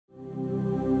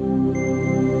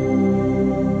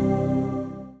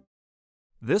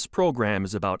This program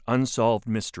is about unsolved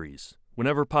mysteries.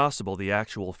 Whenever possible, the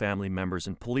actual family members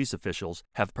and police officials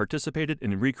have participated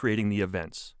in recreating the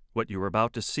events. What you are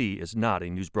about to see is not a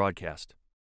news broadcast.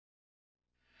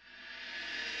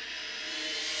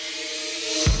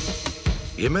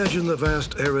 Imagine the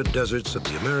vast arid deserts of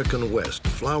the American West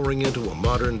flowering into a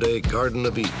modern-day Garden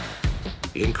of Eden.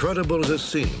 Incredible as it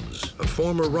seems, a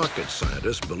former rocket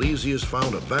scientist believes he has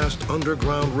found a vast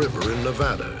underground river in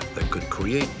Nevada that could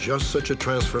create just such a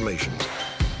transformation.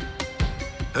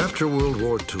 After World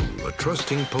War II, a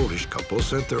trusting Polish couple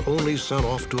sent their only son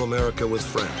off to America with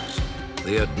friends.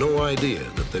 They had no idea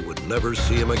that they would never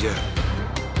see him again.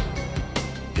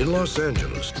 In Los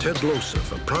Angeles, Ted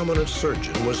Losif, a prominent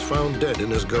surgeon, was found dead in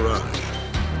his garage.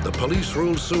 The police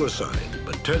ruled suicide,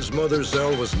 but Ted's mother,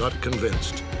 Zell, was not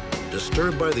convinced.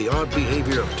 Disturbed by the odd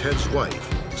behavior of Ted's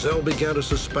wife, Zell began to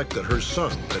suspect that her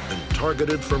son had been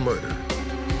targeted for murder.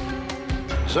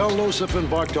 Zell Losif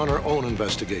embarked on her own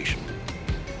investigation.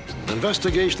 An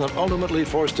investigation that ultimately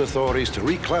forced authorities to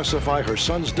reclassify her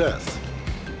son's death.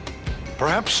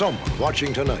 Perhaps someone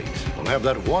watching tonight will have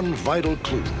that one vital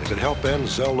clue that could help end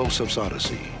Zell Losif's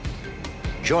Odyssey.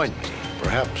 Join me.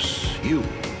 Perhaps you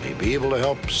may be able to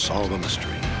help solve a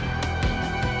mystery.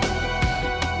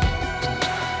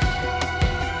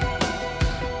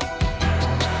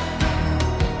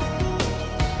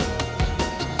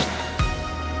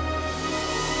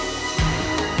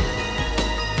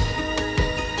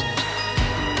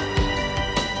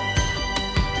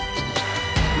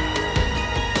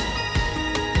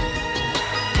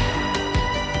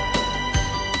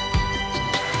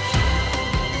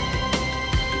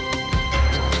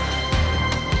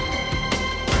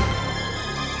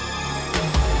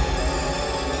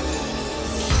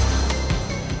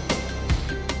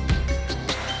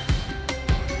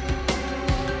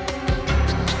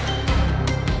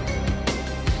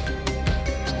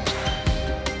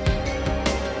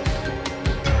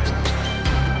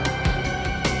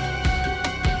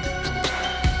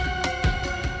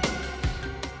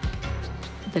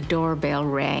 The doorbell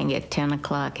rang at 10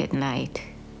 o'clock at night,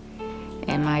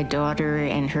 and my daughter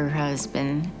and her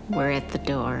husband were at the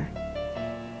door.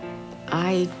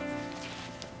 I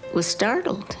was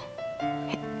startled.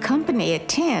 Company at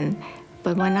 10,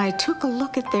 but when I took a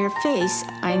look at their face,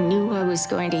 I knew I was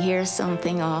going to hear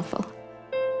something awful.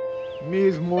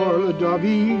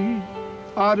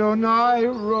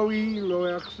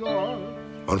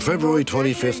 On February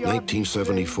 25,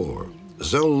 1974,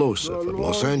 Zell Losif of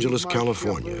Los Angeles,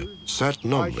 California, sat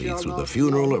numbly through the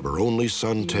funeral of her only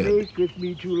son, Ted.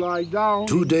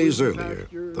 2 days earlier,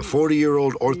 the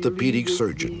 40-year-old orthopedic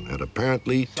surgeon had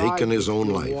apparently taken his own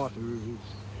life.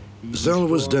 Zell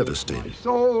was devastated.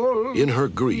 In her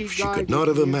grief, she could not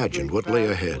have imagined what lay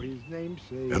ahead.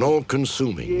 An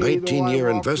all-consuming 19-year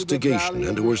investigation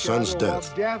into her son's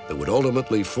death that would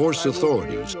ultimately force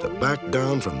authorities to back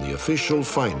down from the official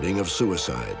finding of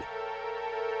suicide.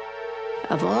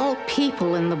 Of all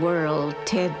people in the world,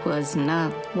 Ted was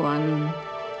not one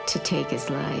to take his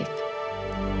life.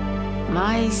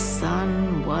 My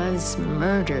son was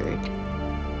murdered,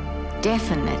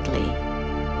 definitely.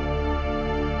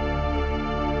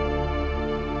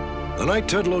 The night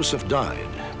Ted Losif died,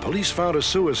 police found a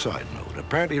suicide note,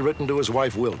 apparently written to his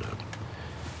wife, Wilda.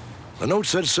 The note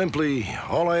said simply,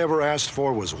 "All I ever asked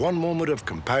for was one moment of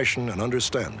compassion and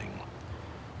understanding."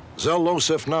 Zell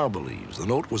Losif now believes the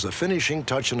note was a finishing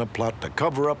touch in a plot to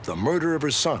cover up the murder of her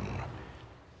son.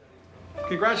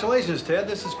 Congratulations, Ted.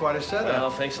 This is quite a setup. Well,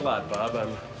 thanks a lot, Bob.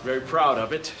 I'm very proud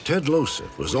of it. Ted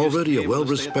Losif was already a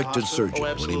well-respected surgeon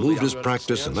when he moved his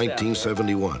practice in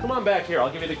 1971. Come on back here. I'll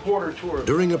give you the quarter tour.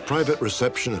 During a private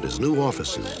reception at his new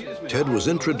offices, Ted was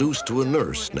introduced to a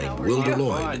nurse named Wilda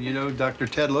Lloyd. You know Dr.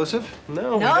 Ted Losif?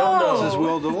 No, we don't know. This is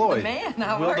Wilda Lloyd. Man,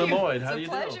 how are you? Lloyd, how it's do you a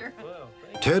pleasure. know? Well,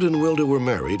 Ted and Wilda were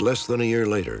married less than a year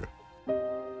later.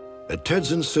 At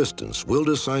Ted's insistence,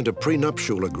 Wilda signed a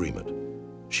prenuptial agreement.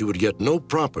 She would get no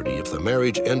property if the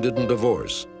marriage ended in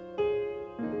divorce.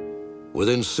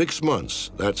 Within 6 months,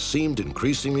 that seemed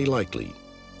increasingly likely.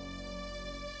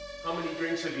 how many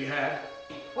drinks have you had?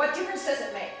 What difference does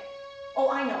it make? Oh,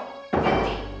 I know.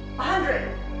 50,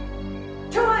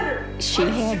 100, 200. She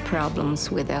had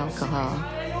problems with alcohol,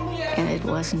 and it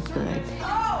wasn't good.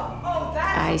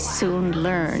 I soon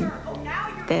learned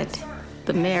that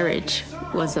the marriage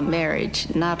was a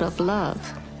marriage not of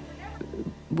love.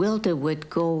 Wilda would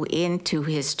go into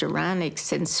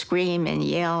histrionics and scream and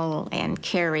yell and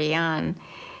carry on.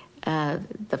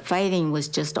 The fighting was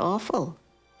just awful.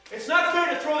 It's not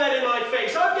fair to throw that in my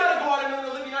face. I've got to go out and earn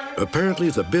a living. Apparently,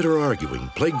 the bitter arguing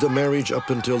plagued the marriage up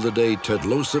until the day Ted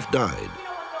Losif died.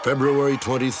 February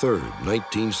 23rd,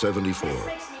 1974.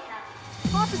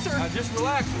 Officer! Just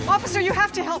relax. Officer, you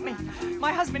have to help me.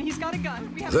 My husband, he's got a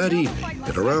gun. We have That to evening,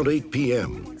 at around 8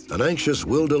 p.m., an anxious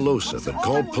Wilda Loseth had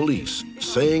called police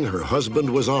saying her husband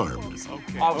was armed.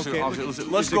 Officer,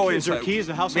 let's go inside. Is there keys?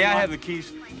 The house? May I have the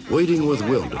keys? Waiting with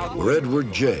Wilda were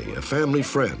Edward J., a family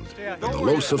friend, and the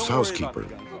Loseth's housekeeper.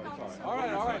 All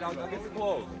right, I'll get the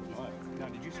clothes. Now,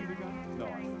 did you see the gun? No.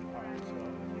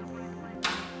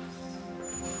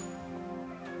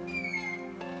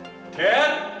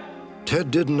 Ted?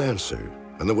 Ted didn't answer,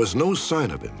 and there was no sign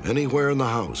of him anywhere in the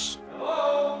house.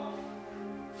 Hello?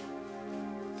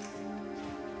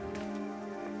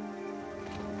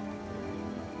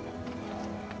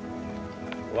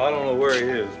 Well, I don't know where he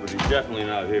is, but he's definitely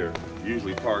not here. He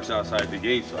usually parks outside the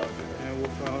gates out there. And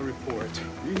we'll file a report.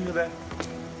 You hear that?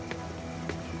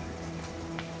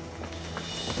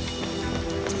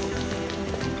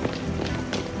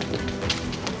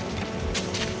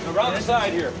 Around the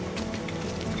side here.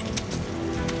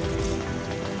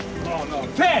 Oh, no.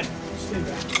 Ted! Stay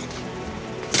back.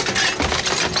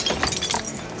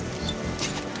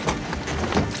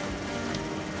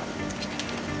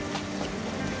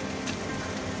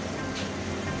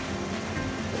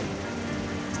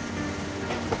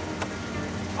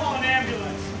 Call an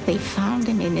ambulance. They found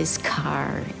him in his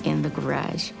car in the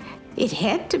garage. It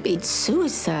had to be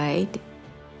suicide.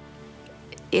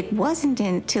 It wasn't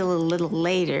until a little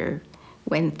later,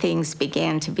 when things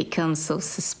began to become so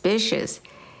suspicious,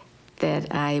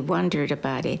 that I wondered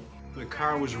about it. The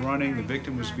car was running, the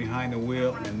victim was behind the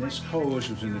wheel, and this hose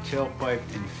was in the tailpipe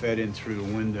and fed in through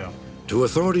the window. To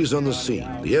authorities on the scene,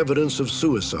 the evidence of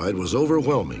suicide was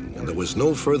overwhelming, and there was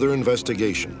no further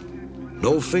investigation.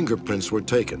 No fingerprints were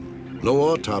taken. No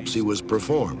autopsy was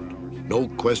performed. No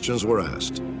questions were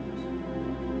asked.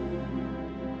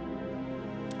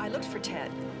 I looked for Ted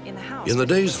in the house. In the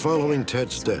days following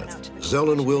Ted's death,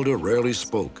 Zell and Wilda rarely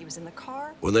spoke. He was in the car.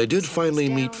 When they did finally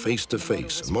meet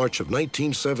face-to-face in March of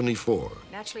 1974,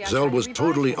 Zell was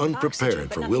totally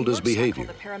unprepared for Wilda's behavior.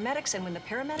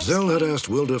 Zell had asked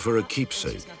Wilda for a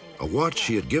keepsake, a watch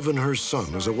she had given her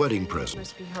son as a wedding present.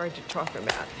 Must be hard to talk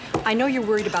about. I know you're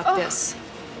worried about this.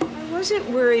 I wasn't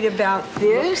worried about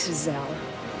this. Look, Zell,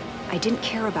 I didn't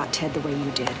care about Ted the way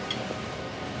you did.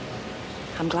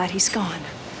 I'm glad he's gone.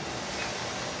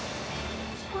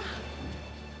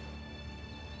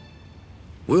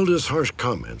 Wilda's harsh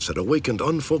comments had awakened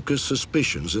unfocused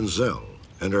suspicions in Zell,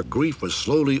 and her grief was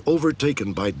slowly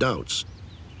overtaken by doubts.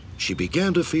 She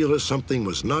began to feel that something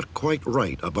was not quite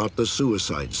right about the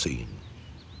suicide scene.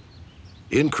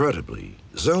 Incredibly,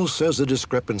 Zell says the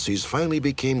discrepancies finally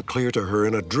became clear to her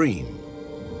in a dream.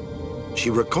 She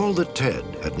recalled that Ted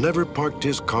had never parked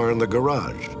his car in the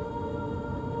garage.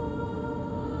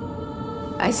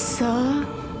 I saw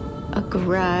a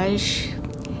garage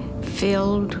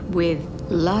filled with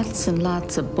lots and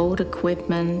lots of boat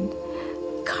equipment,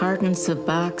 cartons of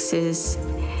boxes,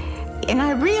 and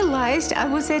I realized I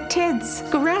was at Ted's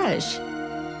garage.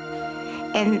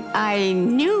 And I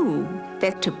knew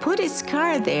that to put his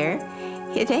car there,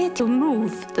 it had to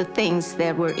move the things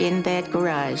that were in that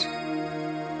garage.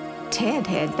 Ted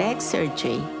had back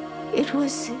surgery. It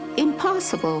was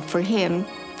impossible for him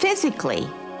physically.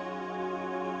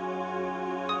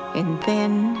 And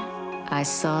then I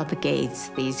saw the gates,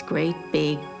 these great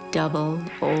big double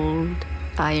old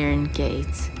iron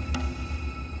gates.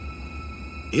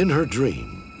 In her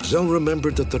dream, Zell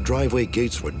remembered that the driveway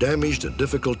gates were damaged and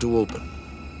difficult to open.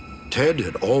 Ted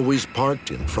had always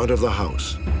parked in front of the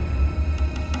house.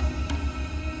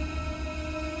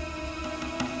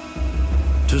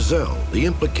 To Zell, the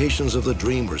implications of the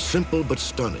dream were simple but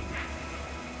stunning.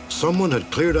 Someone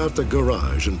had cleared out the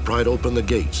garage and pried open the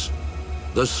gates.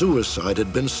 The suicide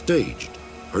had been staged,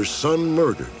 her son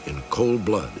murdered in cold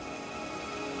blood.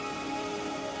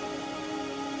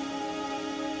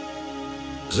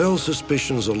 Zell's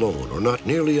suspicions alone are not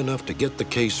nearly enough to get the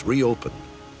case reopened.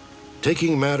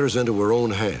 Taking matters into her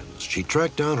own hands, she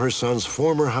tracked down her son's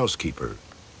former housekeeper.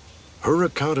 Her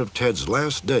account of Ted's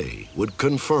last day would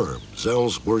confirm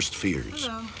Zell's worst fears.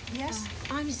 Hello. Yes?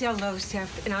 I'm Zell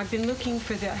Loseth, and I've been looking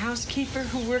for the housekeeper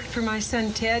who worked for my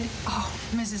son, Ted. Oh,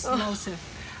 Mrs. Loseth.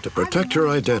 To protect her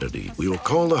identity, we will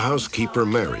call the housekeeper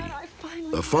Mary.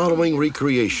 The following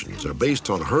recreations are based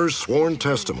on her sworn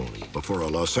testimony before a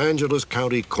Los Angeles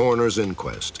County coroner's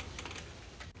inquest.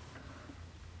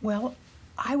 Well,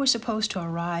 I was supposed to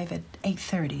arrive at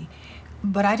 8:30,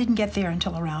 but I didn't get there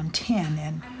until around 10,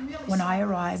 and when I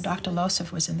arrived, Dr.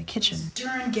 Loseth was in the kitchen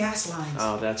stirring gas lines.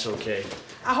 Oh, that's okay.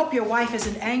 I hope your wife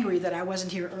isn't angry that I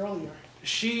wasn't here earlier.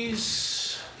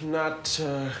 She's not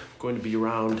going to be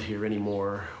around here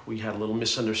anymore. We had a little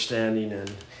misunderstanding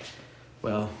and,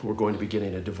 well, we're going to be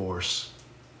getting a divorce.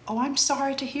 Oh, I'm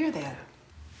sorry to hear that.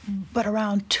 But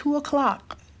around 2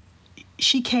 o'clock,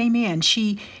 she came in.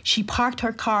 She parked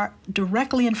her car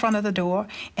directly in front of the door,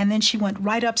 and then she went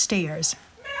right upstairs.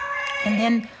 And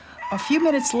then a few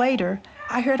minutes later,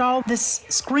 I heard all this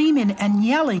screaming and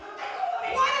yelling.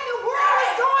 What in the world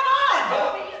is going on?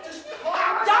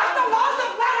 Dr.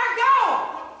 Lawson, let her go!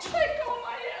 Let go of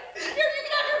my hand. Here, you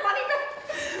can have your money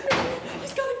back.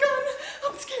 He's got a gun.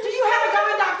 I'm scared. Do you have a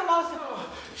gun, Dr. Lawson? Oh,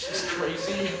 she's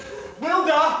crazy.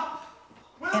 Wilda!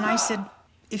 And I said,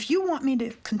 if you want me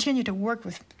to continue to work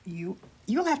with you,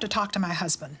 you'll have to talk to my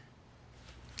husband.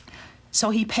 So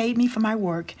he paid me for my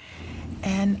work,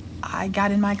 and I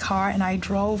got in my car and I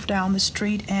drove down the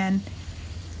street, and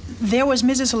there was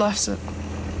Mrs. Lawson.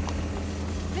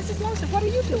 Mrs. Lawson, what are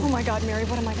you doing? Oh my God, Mary,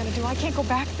 what am I gonna do? I can't go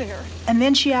back there. And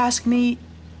then she asked me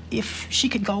if she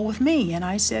could go with me, and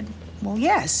I said, well,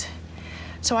 yes.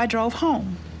 So I drove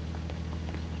home.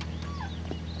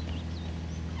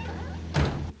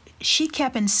 She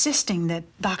kept insisting that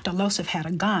Dr. Losif had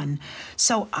a gun,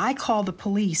 so I called the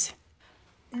police.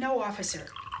 No, officer.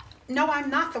 No, I'm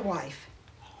not the wife.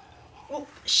 Well,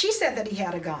 she said that he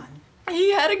had a gun.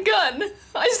 He had a gun.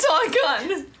 I saw a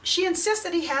gun. She insists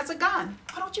that he has a gun.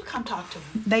 Why don't you come talk to me?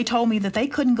 They told me that they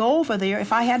couldn't go over there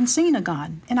if I hadn't seen a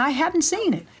gun, and I hadn't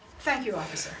seen it. Thank you,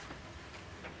 officer.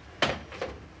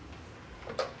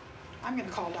 I'm going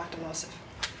to call Dr. Losif.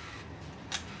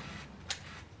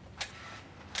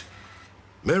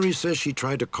 Mary says she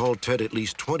tried to call Ted at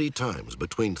least 20 times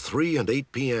between 3 and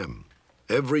 8 p.m.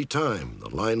 Every time, the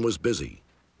line was busy.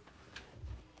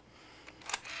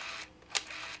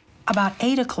 About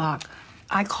 8 o'clock,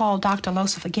 I called Dr.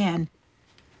 Losif again.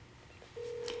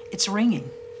 It's ringing,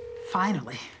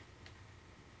 finally.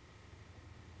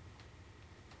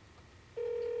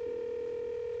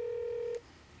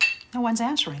 No one's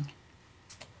answering.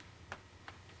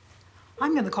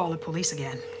 I'm going to call the police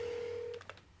again.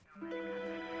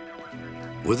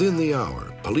 Within the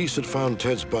hour, police had found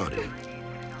Ted's body.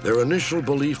 Their initial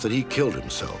belief that he killed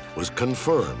himself was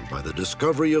confirmed by the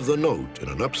discovery of the note in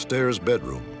an upstairs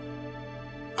bedroom.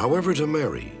 However, to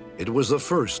Mary, it was the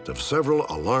first of several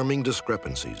alarming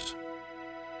discrepancies.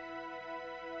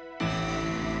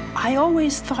 I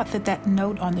always thought that that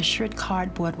note on the shirt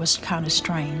cardboard was kind of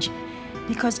strange,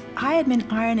 because I had been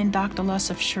ironing Dr.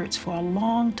 Losif's shirts for a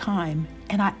long time,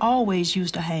 and I always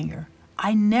used a hanger.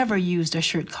 I never used a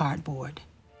shirt cardboard.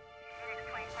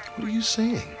 What are you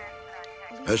saying?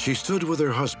 As she stood with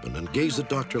her husband and gazed at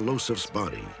Dr. Losif's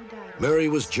body, Mary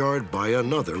was jarred by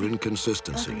another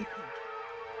inconsistency.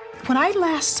 When I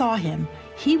last saw him,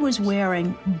 he was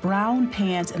wearing brown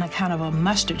pants and a kind of a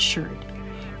mustard shirt.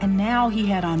 And now he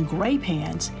had on gray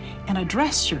pants and a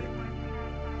dress shirt.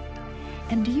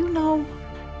 And do you know,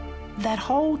 that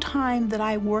whole time that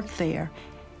I worked there,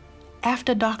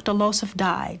 after Dr. Losif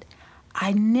died,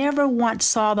 I never once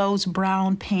saw those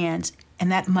brown pants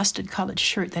and that mustard-colored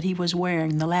shirt that he was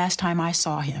wearing the last time I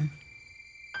saw him.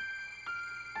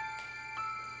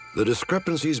 The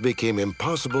discrepancies became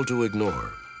impossible to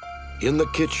ignore. In the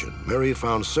kitchen, Mary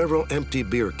found several empty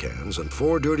beer cans and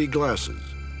 4 dirty glasses.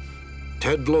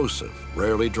 Ted Losif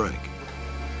rarely drank.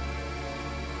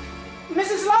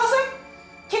 Mrs. Lawson,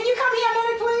 can you come here a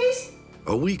minute, please?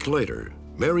 A week later,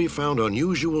 Mary found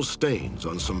unusual stains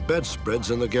on some bedspreads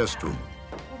in the guest room.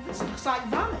 This looks like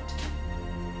vomit.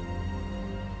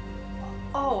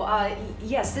 Oh,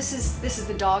 yes, this is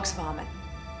the dog's vomit.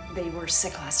 They were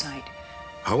sick last night.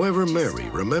 However, Mary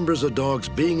remembers the dogs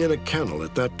being in a kennel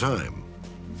at that time.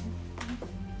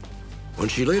 When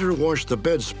she later washed the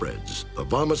bedspreads, the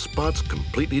vomit spots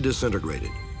completely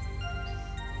disintegrated.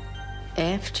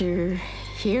 After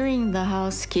hearing the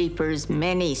housekeeper's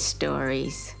many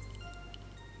stories,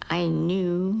 I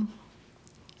knew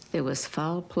there was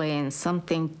foul play and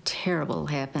something terrible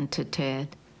happened to Ted,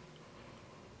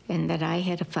 and that I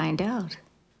had to find out.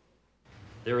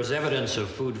 There is evidence of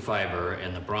food fiber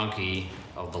in the bronchi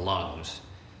of the lungs.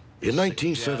 In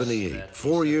 1978,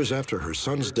 4 years after her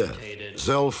son's death,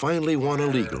 Zell finally won a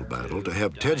legal battle to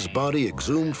have Ted's body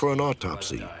exhumed for an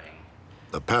autopsy.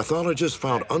 The pathologist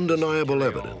found undeniable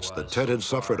evidence that Ted had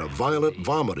suffered a violent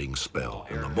vomiting spell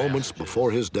in the moments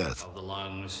before his death.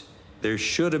 There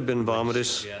should have been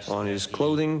vomitus on his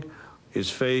clothing, his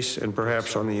face, and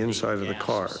perhaps on the inside of the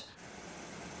car.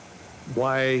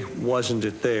 Why wasn't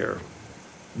it there?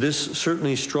 This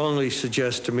certainly strongly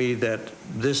suggests to me that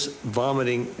this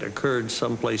vomiting occurred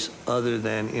someplace other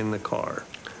than in the car.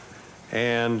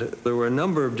 And there were a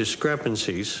number of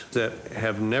discrepancies that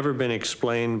have never been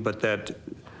explained, but that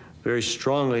very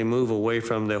strongly move away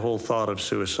from the whole thought of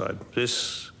suicide.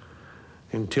 This,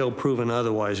 until proven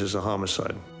otherwise, is a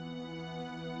homicide.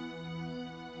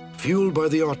 Fueled by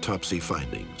the autopsy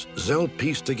findings, Zell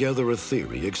pieced together a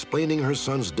theory explaining her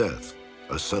son's death,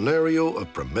 a scenario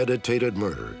of premeditated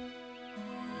murder.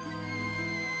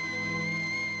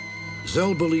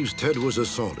 Zell believes Ted was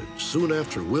assaulted soon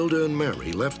after Wilda and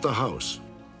Mary left the house.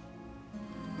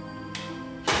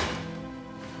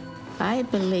 I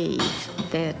believe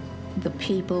that the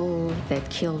people that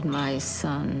killed my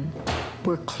son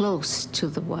were close to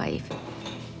the wife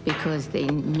because they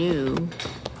knew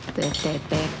that that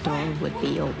back door would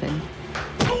be open.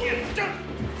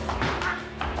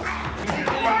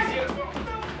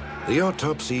 The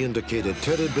autopsy indicated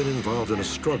Ted had been involved in a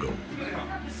struggle.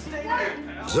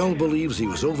 Zell believes he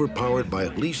was overpowered by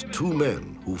at least 2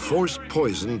 men who forced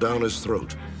poison down his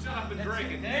throat.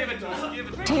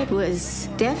 Ted was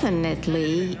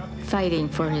definitely fighting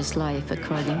for his life,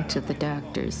 according to the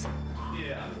doctors.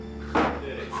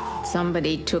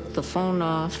 Somebody took the phone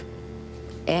off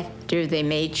after they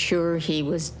made sure he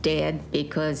was dead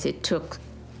because it took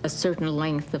a certain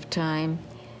length of time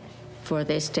for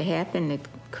this to happen. It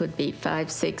could be 5,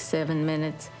 6, 7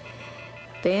 minutes.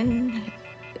 Then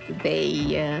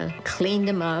they cleaned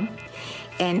him up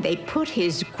and they put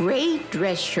his gray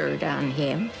dress shirt on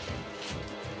him.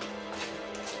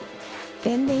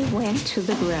 Then they went to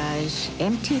the garage,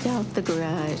 emptied out the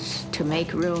garage to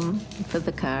make room for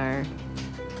the car.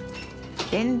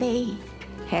 Then they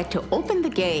had to open the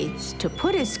gates to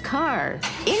put his car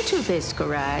into this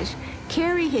garage,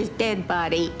 carry his dead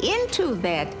body into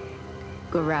that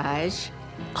garage,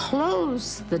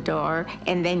 close the door,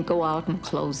 and then go out and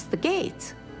close the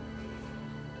gates.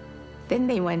 Then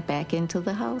they went back into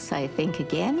the house, I think,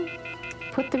 again,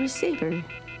 put the receiver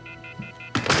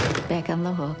back on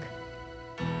the hook.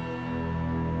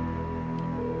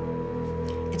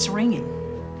 It's ringing,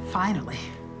 finally.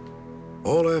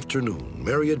 All afternoon,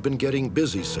 Mary had been getting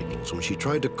busy signals when she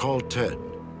tried to call Ted.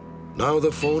 Now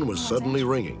the phone was suddenly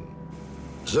ringing.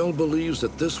 Zell believes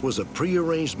that this was a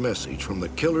prearranged message from the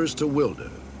killers to Wilda,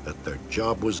 that their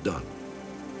job was done.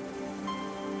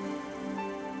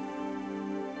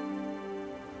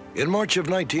 In March of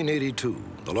 1982,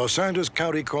 the Los Angeles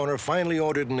County coroner finally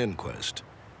ordered an inquest.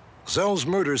 Zell's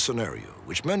murder scenario,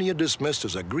 which many had dismissed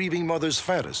as a grieving mother's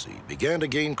fantasy, began to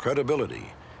gain credibility.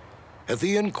 At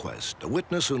the inquest, a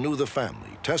witness who knew the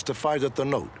family testified that the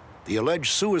note, the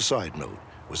alleged suicide note,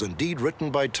 was indeed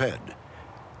written by Ted.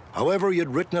 However, he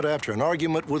had written it after an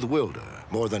argument with Wilda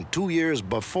more than 2 years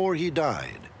before he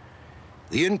died.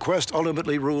 The inquest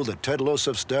ultimately ruled that Ted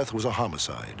Lossoff's death was a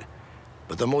homicide,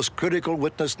 but the most critical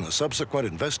witness in the subsequent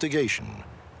investigation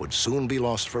would soon be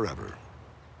lost forever.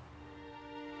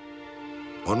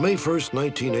 On May 1st,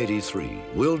 1983,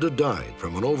 Wilda died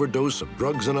from an overdose of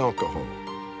drugs and alcohol.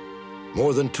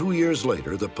 More than 2 years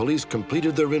later, the police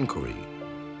completed their inquiry.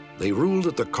 They ruled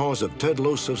that the cause of Ted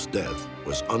Lossoff's death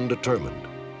was undetermined.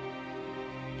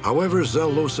 However,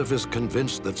 Zell Lossoff is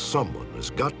convinced that someone has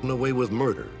gotten away with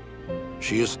murder.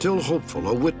 She is still hopeful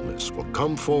a witness will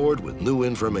come forward with new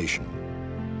information.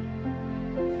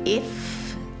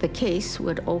 If the case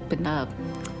would open up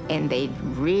and they'd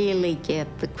really get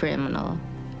the criminal,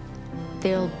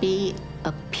 there'll be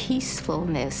a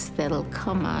peacefulness that'll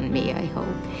come on me, I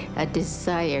hope, a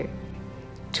desire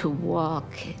to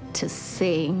walk, to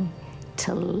sing,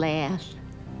 to laugh.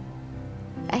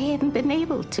 I haven't been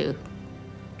able to.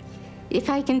 If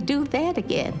I can do that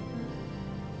again,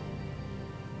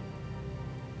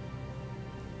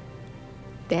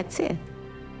 that's it.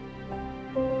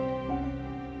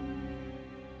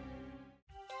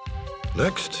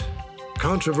 Next,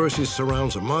 controversy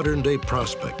surrounds a modern-day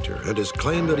prospector and his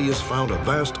claim that he has found a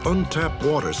vast untapped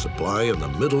water supply in the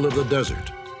middle of the desert.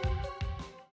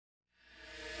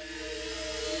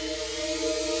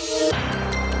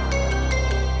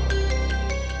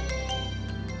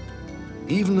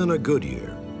 Even in a good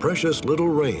year, precious little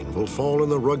rain will fall in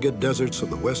the rugged deserts of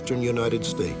the western United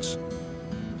States.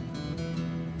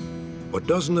 What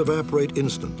doesn't evaporate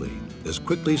instantly is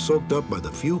quickly soaked up by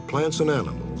the few plants and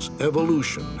animals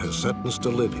evolution has sentenced to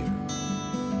live here.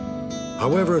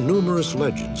 However, numerous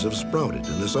legends have sprouted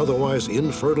in this otherwise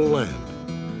infertile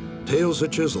land. Tales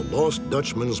such as the Lost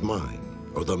Dutchman's Mine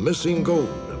or the missing gold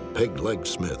of Peg-Leg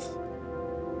Smith.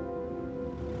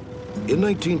 In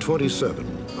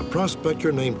 1927, a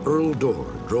prospector named Earl Dorr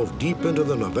drove deep into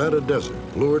the Nevada desert,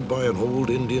 lured by an old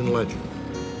Indian legend.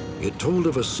 It told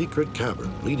of a secret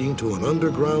cavern leading to an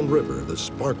underground river that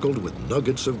sparkled with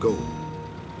nuggets of gold.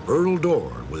 Earl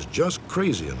Dorr was just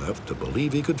crazy enough to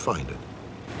believe he could find it.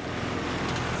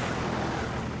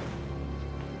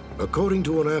 According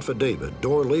to an affidavit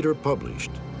Dorr later published,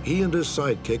 he and his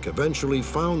sidekick eventually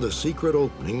found the secret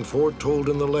opening foretold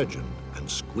in the legend and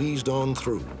squeezed on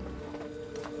through.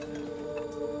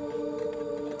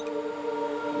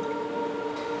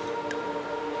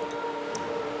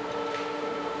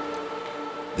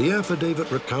 The affidavit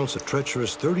recounts a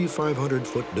treacherous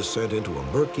 3,500-foot descent into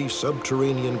a murky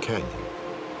subterranean canyon.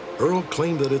 Earl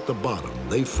claimed that at the bottom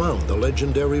they found the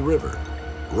legendary river,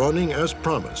 running as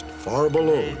promised far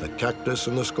below the cactus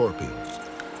and the scorpions.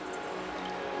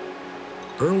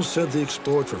 Earl said they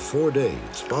explored for 4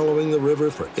 days, following the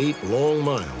river for 8 long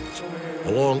miles.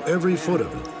 Along every foot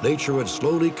of it, nature had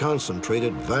slowly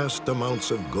concentrated vast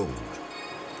amounts of gold.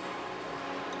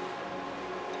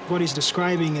 What he's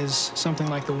describing is something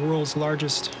like the world's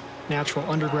largest natural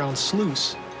underground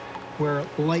sluice, where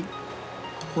light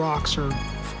rocks are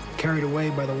carried away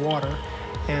by the water,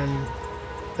 and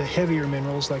the heavier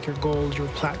minerals, like your gold, your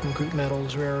platinum group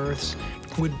metals, rare earths,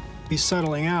 would be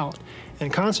settling out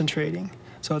and concentrating.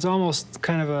 So it's almost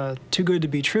kind of a too good to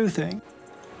be true thing.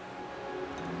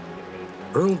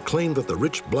 Earl claimed that the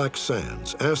rich black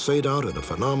sands assayed out at a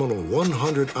phenomenal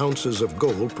 100 ounces of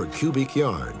gold per cubic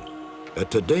yard.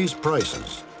 At today's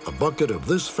prices, a bucket of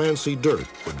this fancy dirt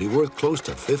would be worth close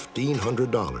to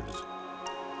 $1,500.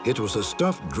 It was the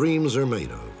stuff dreams are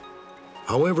made of.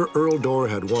 However, Earl Dorr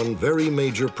had one very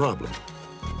major problem.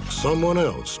 Someone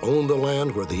else owned the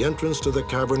land where the entrance to the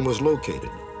cavern was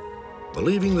located.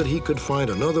 Believing that he could find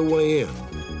another way in,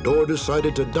 Dorr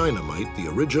decided to dynamite the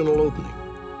original opening.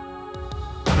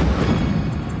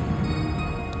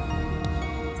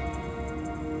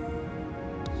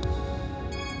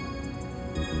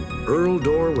 Earl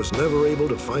Dorr was never able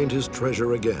to find his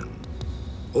treasure again.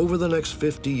 Over the next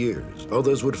 50 years,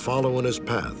 others would follow in his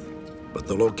path, but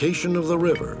the location of the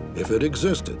river, if it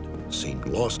existed, seemed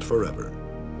lost forever.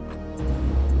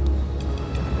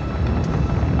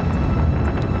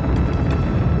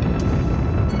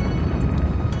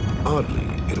 Oddly,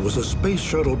 it was a space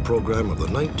shuttle program of the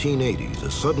 1980s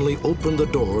that suddenly opened the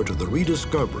door to the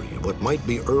rediscovery of what might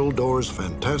be Earl Dorr's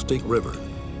fantastic river.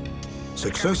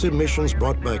 Successive missions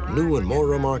brought back new and more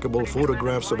remarkable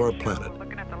photographs of our planet.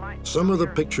 Some of the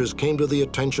pictures came to the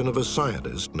attention of a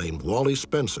scientist named Wally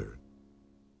Spencer.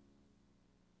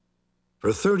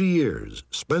 For 30 years,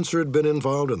 Spencer had been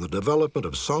involved in the development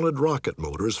of solid rocket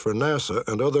motors for NASA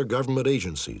and other government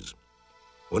agencies.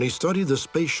 When he studied the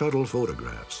space shuttle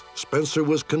photographs, Spencer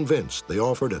was convinced they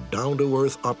offered a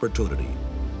down-to-earth opportunity.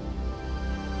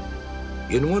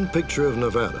 In one picture of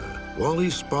Nevada, Wally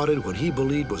spotted what he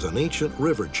believed was an ancient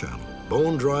river channel,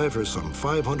 bone dry for some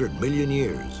 500 million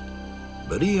years.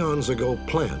 But eons ago,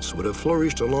 plants would have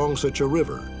flourished along such a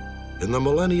river. In the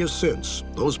millennia since,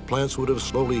 those plants would have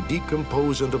slowly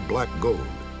decomposed into black gold,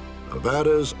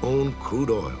 Nevada's own crude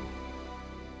oil.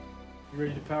 You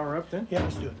ready to power up then? Yeah,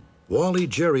 let's do it. Wally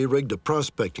jerry-rigged a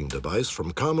prospecting device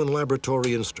from common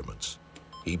laboratory instruments.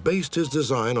 He based his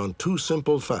design on 2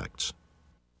 simple facts.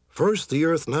 First, the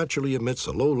Earth naturally emits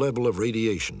a low level of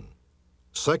radiation.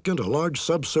 Second, a large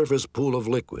subsurface pool of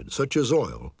liquid, such as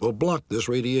oil, will block this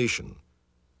radiation.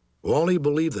 Wally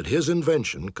believed that his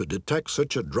invention could detect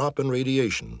such a drop in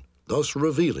radiation, thus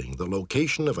revealing the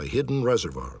location of a hidden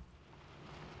reservoir.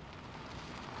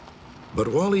 But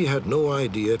Wally had no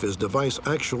idea if his device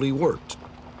actually worked.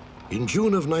 In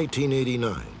June of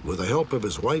 1989, with the help of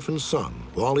his wife and son,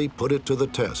 Wally put it to the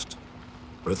test.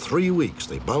 For 3 weeks,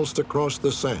 they bounced across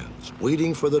the sands,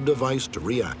 waiting for the device to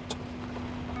react.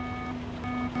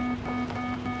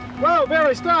 Whoa,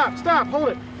 Barry, stop, hold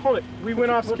it. We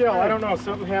went off scale. I don't know,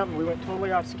 something happened. We went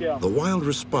totally off scale. The wild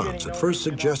response at first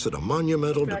suggested a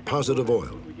monumental deposit of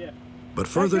oil. But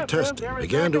further testing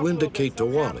began to indicate to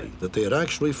Wally that they had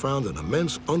actually found an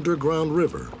immense underground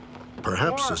river,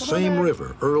 perhaps the same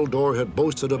river Earl Dorr had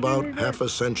boasted about half a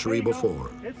century before.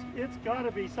 It's got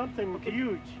to be something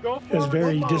huge. It was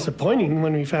very disappointing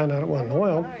when we found out it wasn't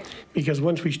oil, because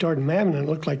once we started mapping it, it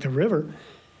looked like the river.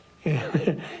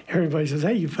 And everybody says,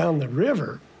 hey, you found the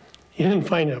river. You didn't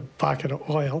find a pocket of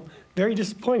oil. Very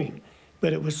disappointing.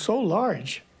 But it was so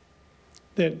large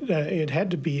that it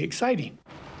had to be exciting.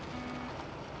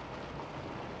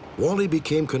 Wally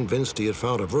became convinced he had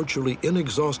found a virtually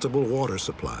inexhaustible water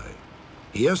supply.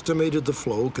 He estimated the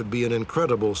flow could be an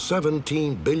incredible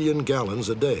 17 billion gallons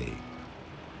a day.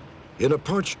 In a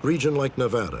parched region like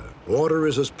Nevada, water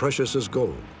is as precious as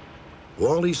gold.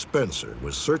 Wally Spencer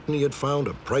was certain he had found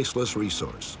a priceless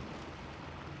resource.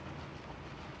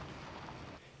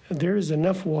 There is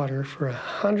enough water for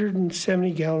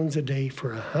 170 gallons a day for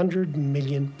 100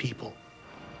 million people.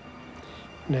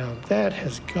 Now that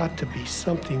has got to be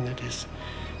something that is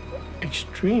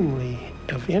extremely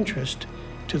of interest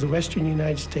to the western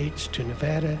United States, to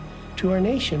Nevada, to our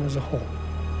nation as a whole.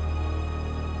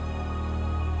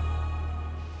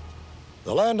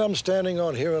 The land I'm standing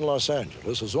on here in Los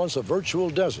Angeles was once a virtual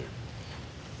desert,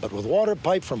 but with water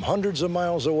piped from hundreds of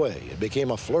miles away, it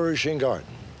became a flourishing garden.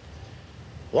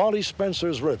 Wally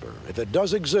Spencer's River, if it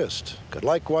does exist, could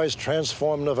likewise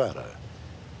transform Nevada.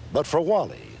 But for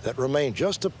Wally, that remained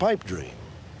just a pipe dream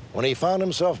when he found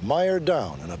himself mired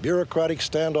down in a bureaucratic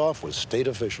standoff with state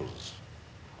officials.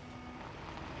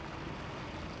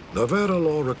 Nevada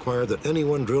law required that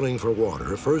anyone drilling for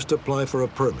water first apply for a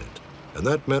permit, and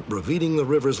that meant revealing the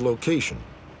river's location.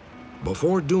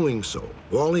 Before doing so,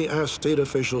 Wally asked state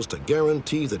officials to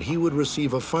guarantee that he would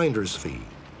receive a finder's fee,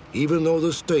 even though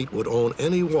the state would own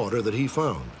any water that he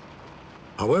found.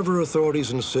 However,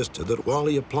 authorities insisted that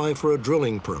Wally apply for a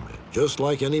drilling permit, just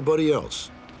like anybody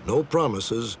else. No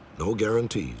promises, no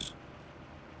guarantees.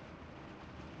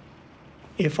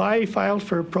 If I filed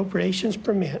for appropriations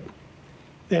permit,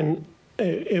 then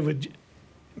it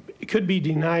could be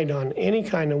denied on any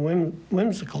kind of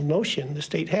whimsical notion the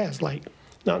state has, like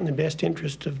not in the best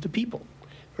interest of the people,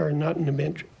 or not in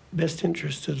the best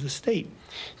interest of the state.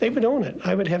 They would own it.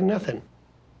 I would have nothing.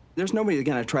 There's nobody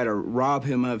going to try to rob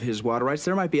him of his water rights.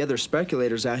 There might be other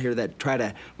speculators out here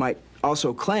that might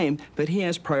also claim, but he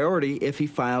has priority if he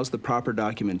files the proper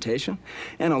documentation,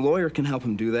 and a lawyer can help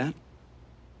him do that.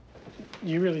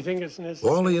 You really think it's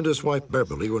necessary? Wally and his wife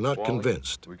Beverly were not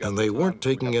convinced, and they weren't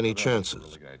taking any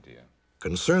chances.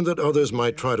 Concerned that others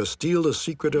might try to steal the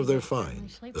secret of their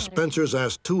find, the Spencers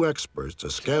asked 2 experts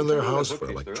to scan their house for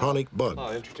electronic bugs.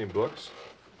 Oh, interesting books.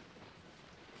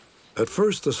 At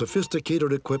first, the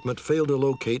sophisticated equipment failed to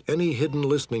locate any hidden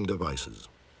listening devices.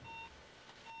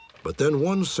 But then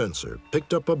one sensor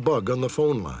picked up a bug on the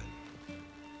phone line.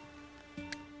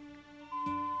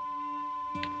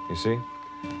 You see?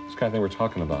 This kind of thing we're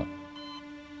talking about.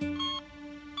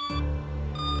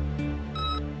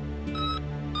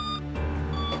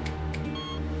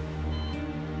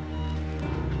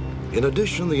 In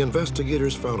addition, the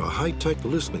investigators found a high-tech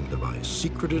listening device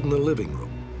secreted in the living room.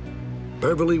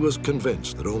 Beverly was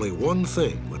convinced that only one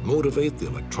thing would motivate the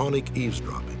electronic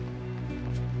eavesdropping.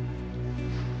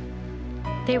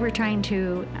 They were trying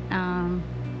to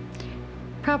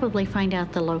probably find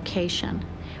out the location.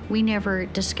 We never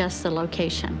discussed the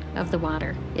location of the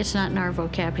water. It's not in our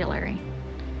vocabulary.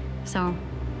 So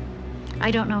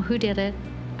I don't know who did it.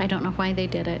 I don't know why they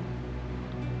did it,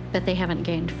 but they haven't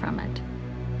gained from it.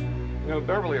 You know,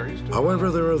 Beverly, are you still... However,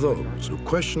 there are those who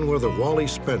question whether Wally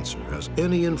Spencer has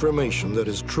any information that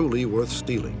is truly worth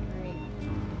stealing.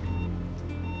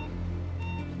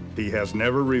 He has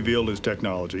never revealed his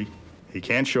technology. He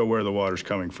can't show where the water's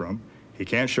coming from. He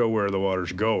can't show where the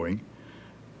water's going,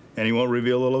 and he won't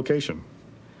reveal the location.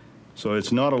 So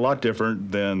it's not a lot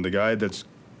different than the guy that's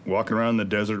walking around the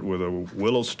desert with a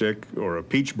willow stick or a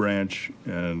peach branch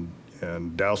and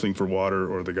dowsing for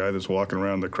water, or the guy that's walking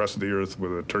around the crust of the earth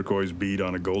with a turquoise bead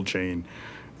on a gold chain,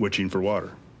 witching for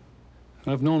water.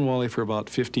 I've known Wally for about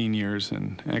 15 years,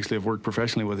 and actually I've worked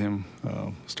professionally with him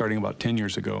starting about 10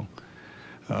 years ago.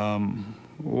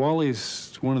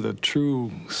 Wally's one of the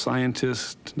true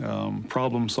scientist,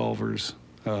 problem solvers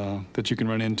that you can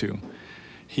run into.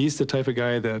 He's the type of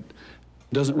guy that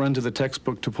doesn't run to the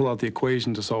textbook to pull out the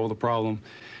equation to solve the problem.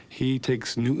 He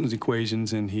takes Newton's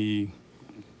equations and he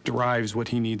derives what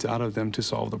he needs out of them to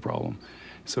solve the problem.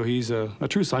 So he's a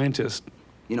true scientist.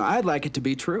 You know, I'd like it to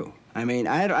be true. I mean,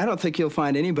 I don't think you'll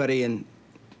find anybody in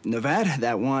Nevada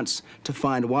that wants to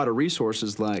find water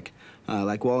resources like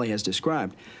Wally has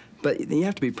described. But you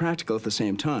have to be practical at the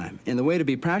same time. And the way to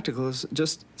be practical is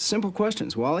just simple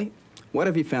questions. Wally, what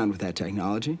have you found with that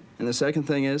technology? And the second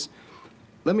thing is,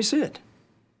 let me see it.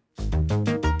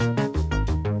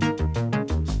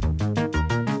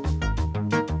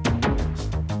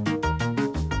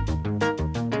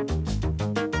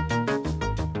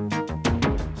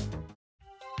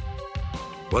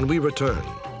 When we return,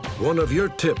 one of your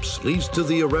tips leads to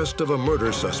the arrest of a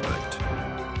murder suspect.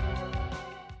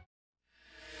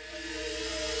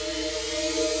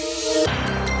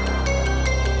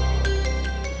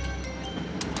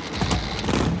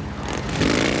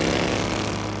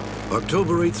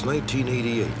 October 8th,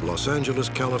 1988, Los Angeles,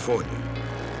 California.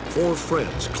 4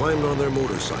 friends climbed on their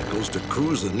motorcycles to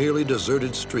cruise the nearly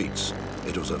deserted streets.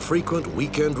 It was a frequent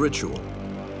weekend ritual.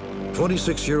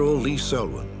 26-year-old Lee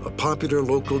Selwyn, a popular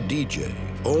local DJ,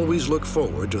 always looked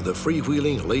forward to the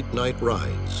freewheeling late-night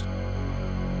rides.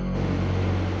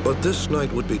 But this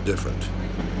night would be different.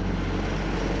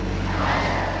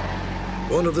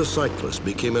 One of the cyclists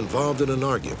became involved in an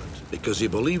argument because he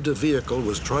believed a vehicle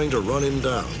was trying to run him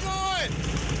down.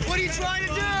 What are you trying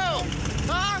to do?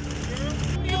 Huh?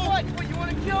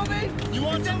 kill me? You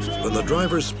want some trouble? When the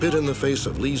driver spit in the face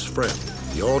of Lee's friend,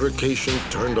 the altercation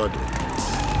turned ugly.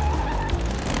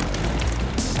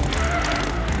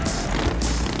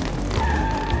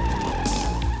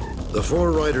 The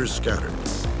four riders scattered.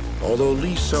 Although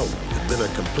Lee Selwyn had been a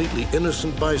completely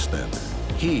innocent bystander,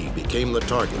 he became the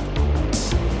target.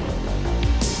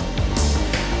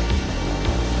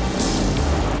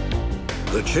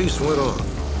 The chase went on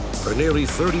for nearly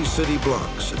 30 city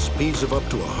blocks at speeds of up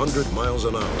to 100 miles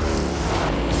an hour.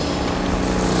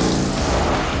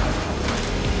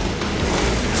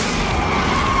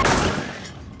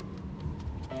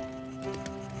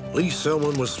 Lee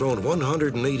Selwyn was thrown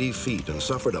 180 feet and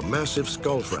suffered a massive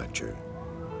skull fracture.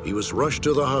 He was rushed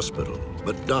to the hospital,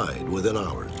 but died within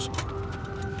hours.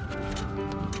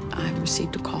 I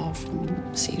received a call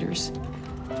from Cedars.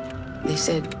 They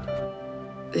said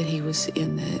that he was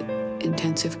in the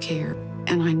intensive care,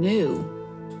 and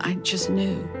I just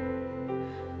knew.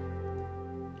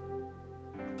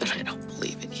 But I don't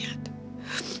believe it yet.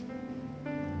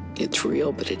 It's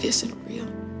real, but it isn't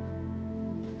real.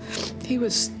 He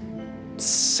was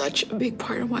such a big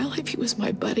part of my life. He was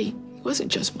my buddy. He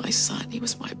wasn't just my son, he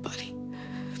was my buddy.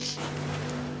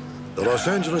 The Los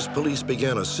Angeles police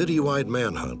began a citywide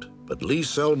manhunt, but Lee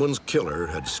Selwyn's killer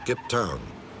had skipped town.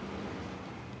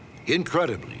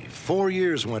 Incredibly, 4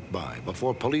 years went by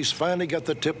before police finally got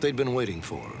the tip they'd been waiting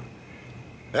for.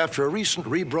 After a recent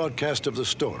rebroadcast of the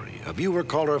story, a viewer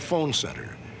called our phone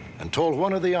center and told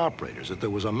one of the operators that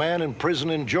there was a man in prison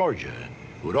in Georgia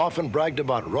who had often bragged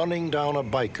about running down a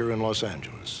biker in Los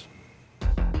Angeles.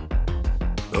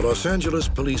 The Los Angeles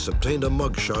police obtained a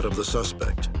mugshot of the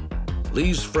suspect.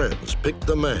 Lee's friends picked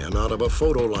the man out of a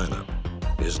photo lineup.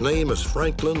 His name is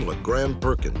Franklin LeGrand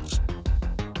Perkins.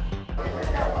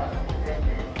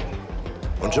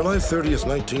 On July 30th,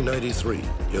 1993,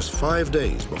 just 5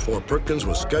 days before Perkins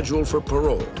was scheduled for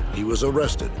parole, he was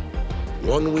arrested.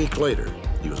 1 week later,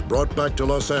 he was brought back to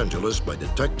Los Angeles by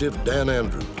Detective Dan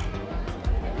Andrews.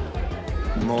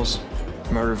 Most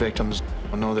murder victims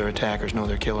know their attackers, know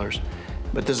their killers.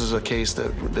 But this is a case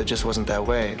that just wasn't that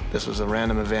way. This was a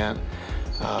random event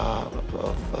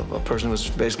of a person who was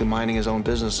basically minding his own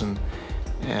business and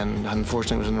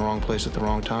unfortunately was in the wrong place at the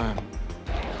wrong time.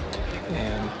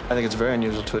 And I think it's very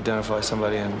unusual to identify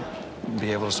somebody and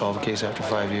be able to solve a case after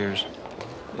 5 years.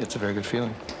 It's a very good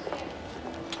feeling.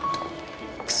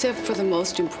 Except for the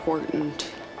most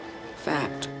important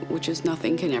fact, which is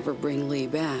nothing can ever bring Lee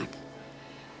back.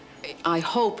 I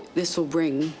hope this will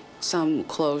bring some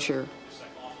closure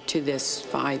to this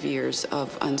 5 years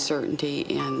of uncertainty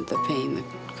and the pain that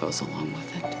goes along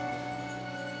with it.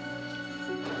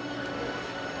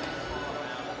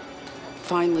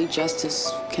 Finally,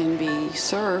 justice can be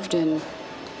served, and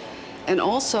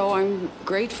also I'm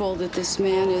grateful that this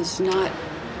man is not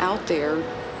out there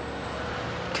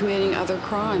committing other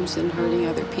crimes and hurting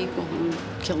other people and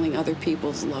killing other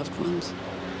people's loved ones.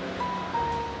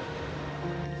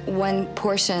 One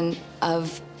portion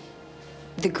of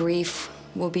the grief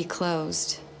will be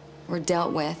closed or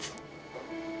dealt with.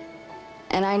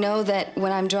 And I know that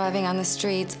when I'm driving on the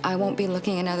streets, I won't be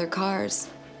looking at other cars.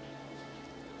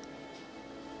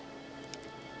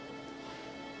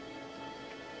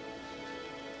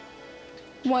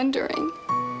 Wondering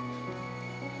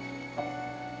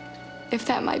if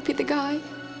that might be the guy.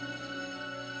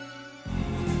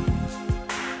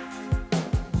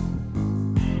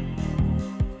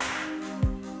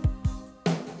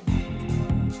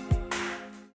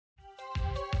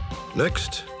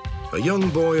 Next, a young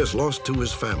boy is lost to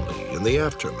his family in the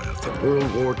aftermath of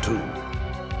World War II.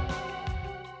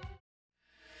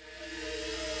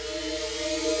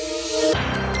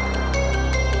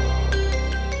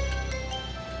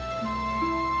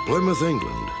 Plymouth,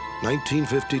 England,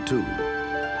 1952.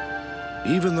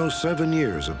 Even though 7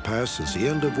 years have passed since the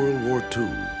end of World War II,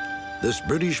 this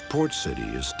British port city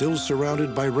is still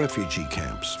surrounded by refugee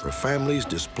camps for families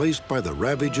displaced by the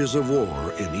ravages of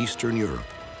war in Eastern Europe.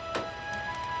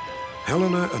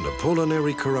 Helena and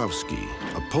Apolinary Kurowski,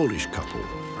 a Polish couple,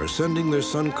 are sending their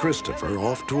son Christopher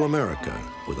off to America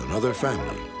with another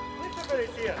family.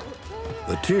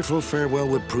 The tearful farewell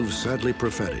would prove sadly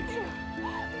prophetic.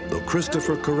 Though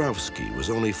Christopher Kurowski was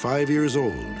only 5 years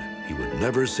old, he would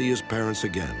never see his parents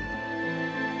again.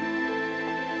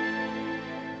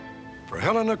 For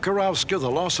Helena Kurowski, the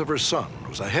loss of her son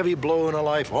was a heavy blow in a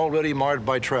life already marred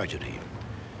by tragedy.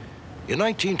 In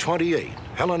 1928,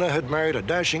 Helena had married a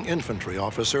dashing infantry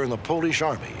officer in the Polish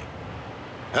army.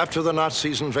 After the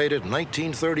Nazis invaded in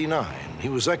 1939, he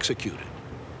was executed.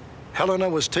 Helena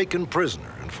was taken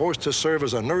prisoner and forced to serve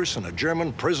as a nurse in a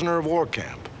German prisoner of war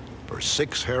camp for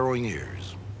 6 harrowing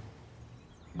years.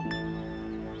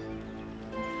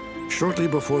 Shortly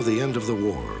before the end of the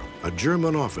war, a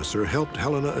German officer helped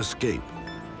Helena escape.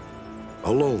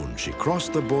 Alone, she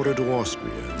crossed the border to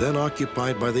Austria, then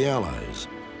occupied by the Allies.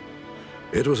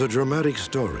 It was a dramatic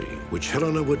story, which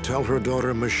Helena would tell her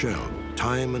daughter Michelle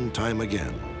time and time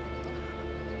again.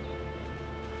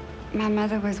 My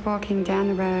mother was walking down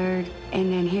the road,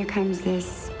 and then here comes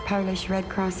this Polish Red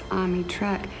Cross Army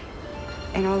truck,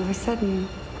 and all of a sudden,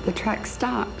 the truck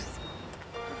stops.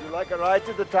 Would you like a ride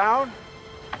to the town?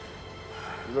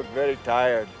 You look very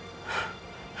tired.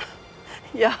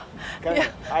 Yeah.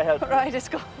 I help you. Right, let's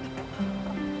go.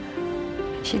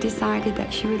 She decided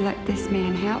that she would let this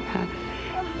man help her,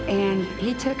 and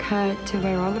he took her to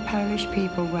where all the Polish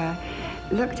people were,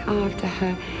 looked after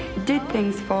her, did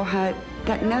things for her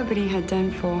that nobody had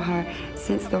done for her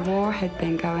since the war had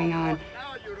been going on.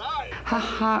 Her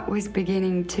heart was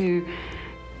beginning to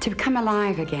come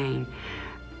alive again,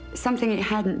 something it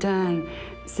hadn't done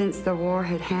since the war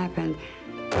had happened.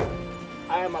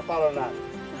 I am Apollinaire.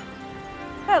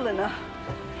 Helena.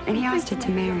 And he asked her to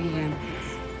marry him,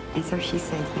 and so she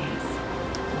said yes.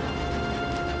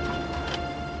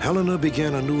 Helena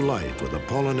began a new life with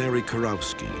Apollinaire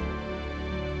Kurowski.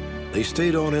 They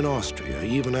stayed on in Austria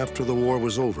even after the war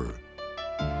was over.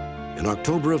 In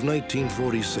October of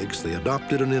 1946, they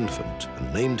adopted an infant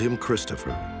and named him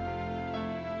Christopher.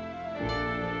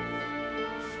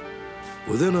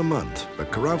 Within a month, the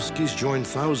Kurowskis joined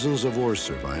thousands of war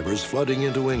survivors flooding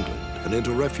into England and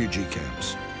into refugee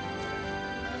camps.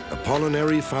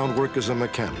 Apollinaire found work as a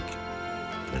mechanic.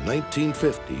 In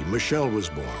 1950, Michelle was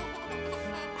born.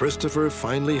 Christopher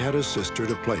finally had a sister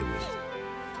to play with.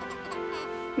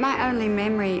 My only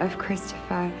memory of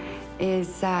Christopher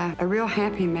is a real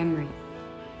happy memory.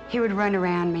 He would run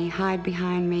around me, hide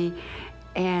behind me,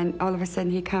 and all of a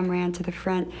sudden he'd come around to the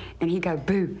front and he'd go,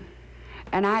 boo.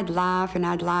 And I'd laugh, and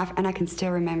I can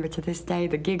still remember to this day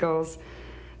the giggles.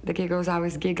 The giggles, I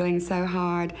was giggling so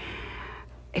hard.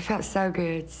 It felt so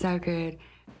good, so good.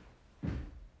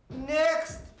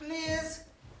 Next, please.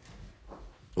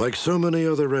 Like so many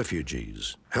other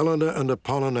refugees, Helena and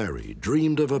Apollinaire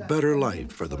dreamed of a better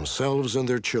life for themselves and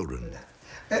their children.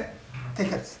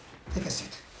 Take a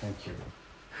seat. Thank you.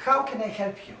 How can I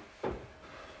help you?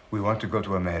 We want to go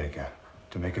to America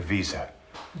to make a visa.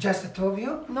 Just the two of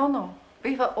you? No.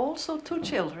 We have also 2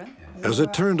 children. As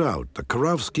it turned out, the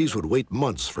Kurowskis would wait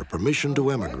months for permission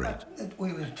to emigrate.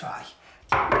 We will try.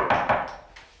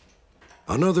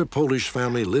 Another Polish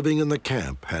family living in the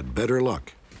camp had better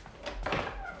luck.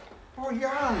 Oh,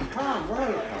 Jan, come,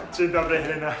 welcome. Dzień dobry,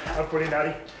 Helena,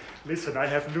 Apollinaire. Listen, I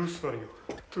have news for you.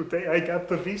 Today I got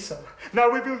the visa.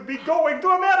 Now we will be going to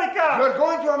America! You're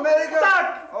going to America?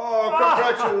 Tak! Oh,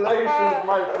 congratulations,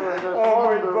 my friend. That's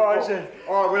wonderful. Boże.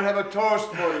 Oh, we'll have a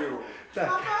toast for you.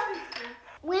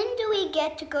 When do we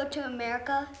get to go to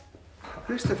America?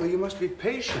 Christopher, you must be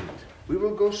patient. We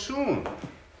will go soon.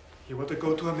 You want to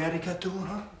go to America too,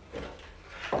 huh?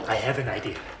 I have an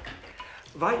idea.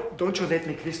 Why don't you let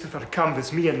me, Christopher, come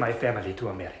with me and my family to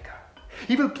America?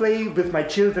 He will play with my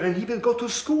children, he will go to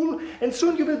school, and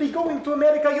soon you will be going to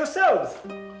America yourselves.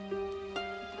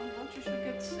 Don't you should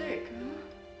get sick, huh?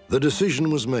 The decision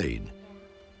was made.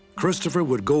 Christopher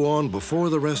would go on before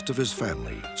the rest of his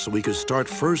family so he could start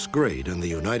first grade in the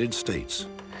United States.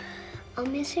 I'll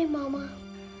miss you, Mama.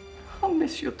 I'll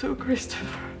miss you too,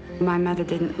 Christopher. My mother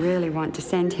didn't really want to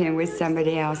send him with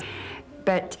somebody else,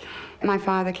 but my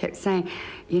father kept saying,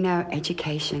 you know,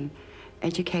 education.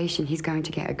 He's going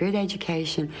to get a good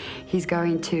education. He's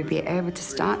going to be able to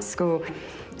start school.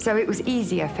 So it was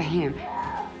easier for him.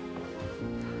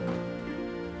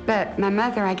 But my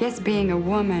mother, I guess being a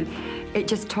woman, it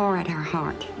just tore at her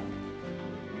heart.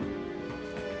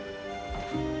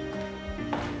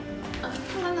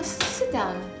 Helena, sit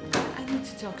down. I need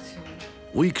to talk to you.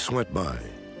 Weeks went by.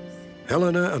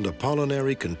 Helena and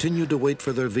Apollinaire continued to wait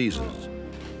for their visas.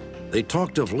 They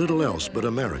talked of little else but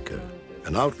America,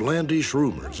 and outlandish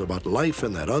rumors about life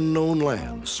in that unknown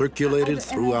land circulated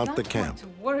throughout the camp. I don't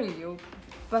want to worry you,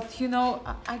 but you know,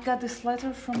 I got this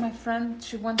letter from my friend.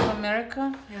 She went to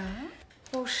America. Yeah?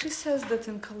 Well, she says that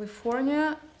in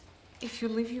California, if you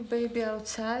leave your baby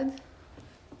outside,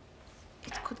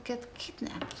 it could get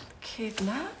kidnapped.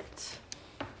 Kidnapped?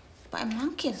 By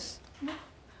monkeys.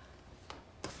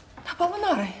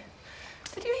 Apollinaire,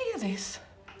 did you hear this?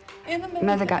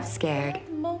 Mother got scared.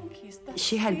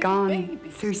 She had gone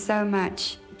through so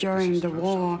much during the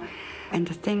war, and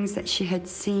the things that she had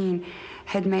seen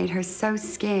had made her so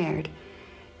scared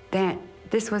that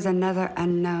this was another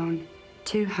unknown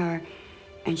to her,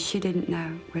 and she didn't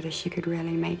know whether she could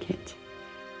really make it.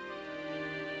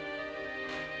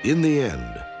 In the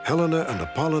end, Helena and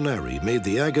Apollinari made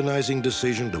the agonizing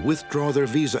decision to withdraw their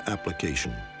visa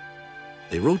application.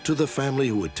 They wrote to the family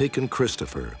who had taken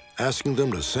Christopher, asking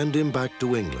them to send him back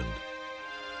to England.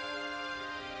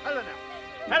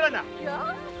 Helena!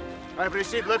 Yeah? I've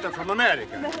received letter from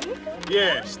America. America?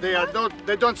 Yes, they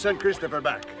don't send Christopher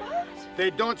back. What? They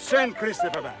don't send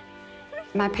Christopher back.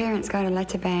 My parents got a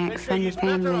letter back from the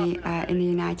family in the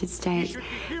United States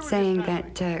saying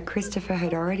that Christopher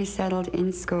had already settled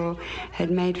in school,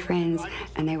 had made friends,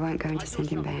 and they weren't going to send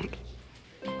him back.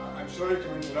 I'm sorry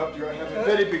to interrupt you. I have a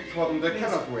very big problem. They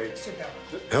cannot wait.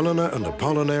 Helena and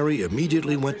Apollinari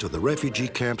immediately went to the refugee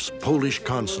camp's Polish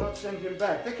consul. Send him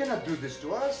back. They cannot do this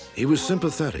to us. He was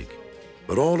sympathetic,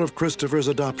 but all of Christopher's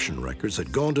adoption records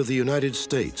had gone to the United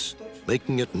States,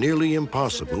 making it nearly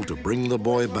impossible to bring the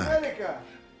boy back.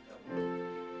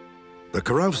 The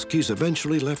Karowskis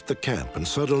eventually left the camp and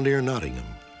settled near Nottingham.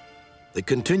 They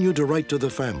continued to write to the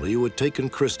family who had taken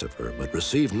Christopher, but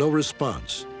received no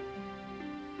response.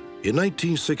 In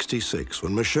 1966,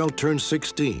 when Michelle turned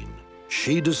 16,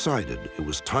 she decided it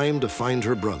was time to find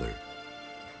her brother.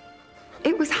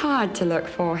 It was hard to look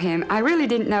for him. I really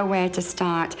didn't know where to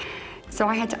start, so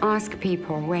I had to ask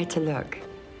people where to look.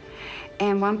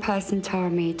 And one person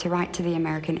told me to write to the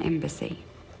American Embassy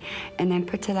and then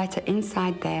put a letter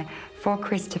inside there for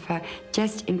Christopher,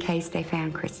 just in case they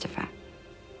found Christopher.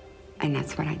 And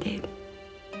that's what I did.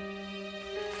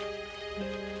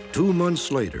 2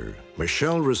 months later,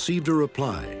 Michelle received a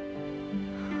reply.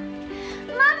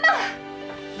 Mama!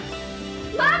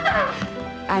 Mama!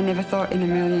 I never thought in a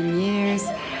million years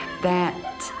that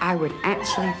I would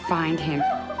actually find him.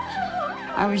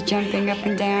 I was jumping up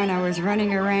and down, I was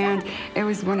running around. It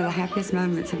was one of the happiest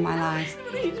moments of my life.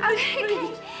 He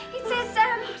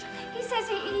says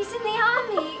he's in the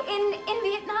army in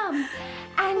Vietnam.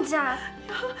 And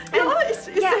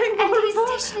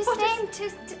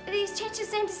he's changed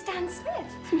his name to Stan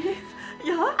Smith.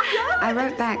 Yeah? I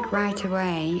wrote back right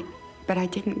away, but I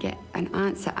didn't get an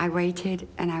answer. I waited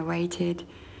and I waited.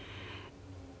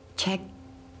 Checked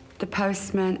the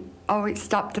postman. Oh, it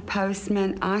stopped the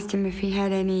postman. Asked him if he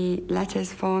had any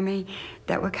letters for me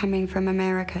that were coming from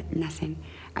America. Nothing.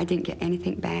 I didn't get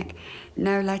anything back.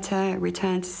 No letter,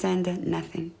 return to sender,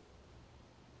 nothing.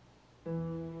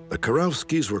 The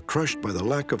Karowskis were crushed by the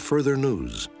lack of further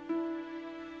news.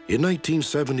 In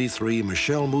 1973,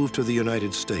 Michelle moved to the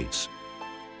United States.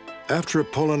 After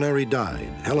Apollinari died,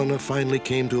 Helena finally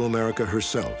came to America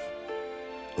herself.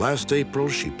 Last April,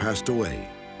 she passed away.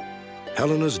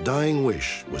 Helena's dying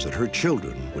wish was that her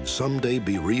children would someday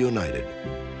be reunited.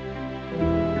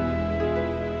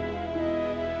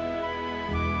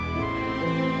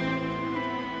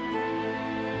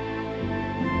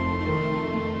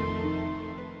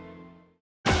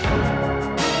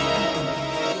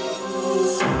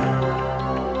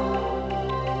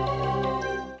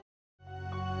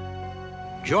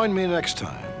 Join me next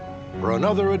time for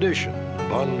another edition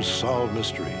of Unsolved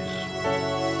Mysteries.